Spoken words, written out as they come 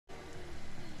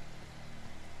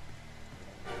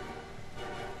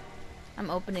I'm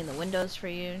opening the windows for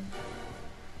you.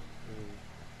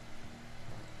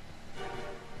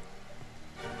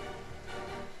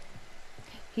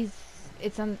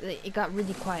 It got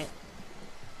really quiet.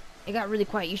 It got really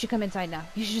quiet. You should come inside now.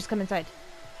 You should just come inside.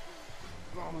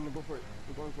 No, I'm gonna go for it.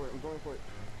 I'm going for it. I'm going for it.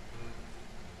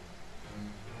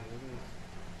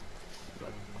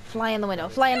 Fly in the window.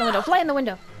 Fly in the window. Fly in the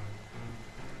window.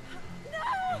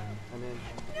 I'm in.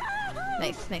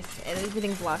 Nice, nice.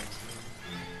 Everything's locked.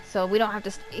 So we don't have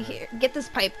to here. Get this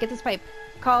pipe. Get this pipe.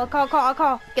 Call.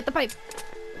 Get the pipe.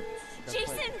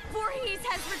 Jason Voorhees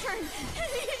has returned.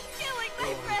 He's killing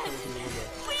my friend.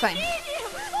 We Fine. need him.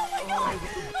 Oh my god.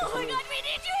 Oh my god, we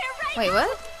need you here right Wait, now.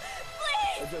 what?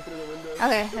 I jumped through the window.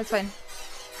 Okay, that's fine.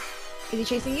 Is he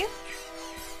chasing you?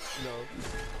 No.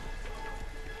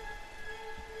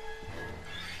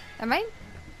 Am I?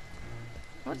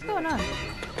 What's going on?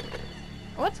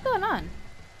 What's going on?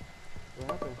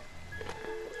 What happened?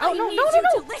 Oh, no. To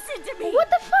listen to me. What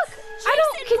the fuck? I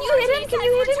don't. Jason Can you hit him? Voorhees Can you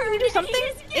has hit him? Can you do returned. something?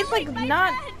 He is It's like killing my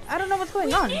not. friend. I don't know what's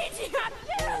going on. We need you.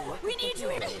 We need you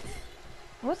here.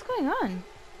 What's going on?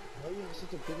 Why do you have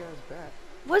such a big ass bat?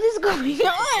 What is going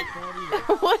on?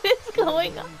 What is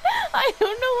going on? I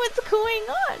don't know what's going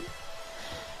on.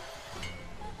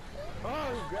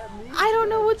 Oh, you grabbed me. I don't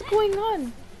know what's going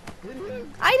on. Hit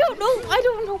him. I don't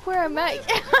know where I'm at.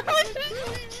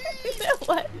 You know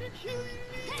what?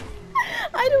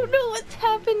 I don't know what's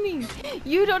happening.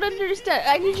 You don't understand.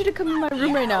 I need you to come in my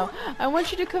room right now. I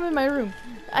want you to come in my room.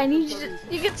 I need you to.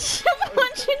 You can. I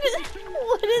want you to.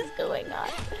 What is going on?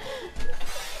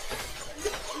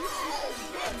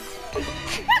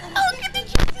 Oh, look at the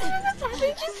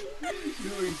savages!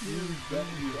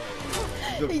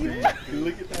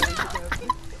 Look at that.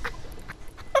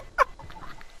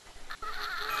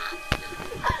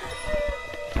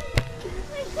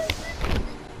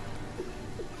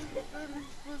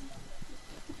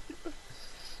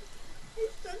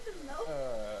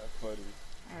 Funny.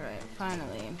 Alright,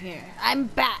 finally I'm here. I'm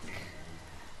back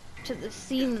to the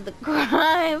scene of the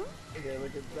crime. Yeah,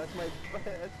 look at that's my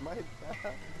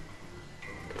bat.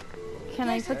 Can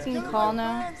I fucking call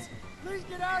now? Please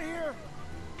get out here!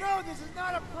 No, this is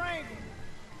not a prank!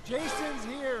 Jason's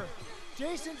here!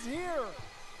 Jason's here!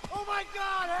 Oh my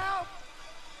god, help!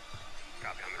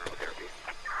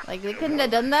 Like they couldn't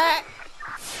have done that?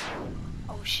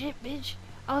 Oh shit, bitch.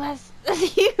 Oh, that's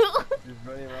you. She's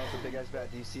running around with a big ass bat.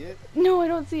 Do you see it? No, I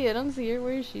don't see it. I don't see her.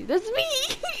 Where is she? That's me.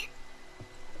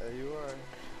 There you are.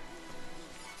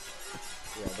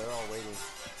 Yeah, they're all waiting.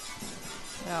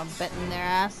 They're all betting their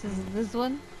asses in this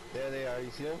one. There they are. You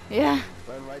see them? Yeah.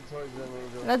 Run right towards them,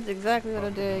 Angel. That's exactly what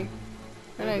I'm doing.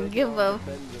 I don't Look, give they're a all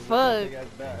defending with fuck. a big ass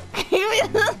bat.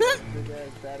 Big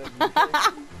ass bat of you.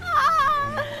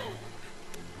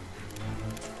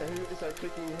 And you start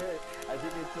clicking your head. I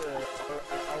think it's I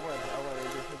want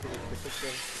to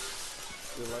click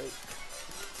the light.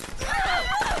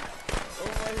 Oh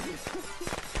my god.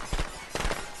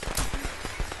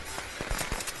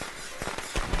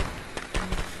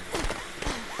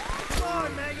 Come on,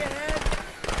 maggot head!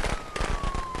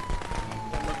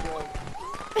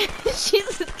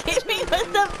 She's hitting me with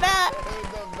the bat.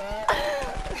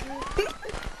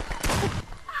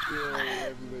 Yeah,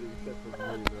 everybody except for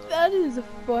me, though. That is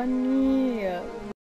funny.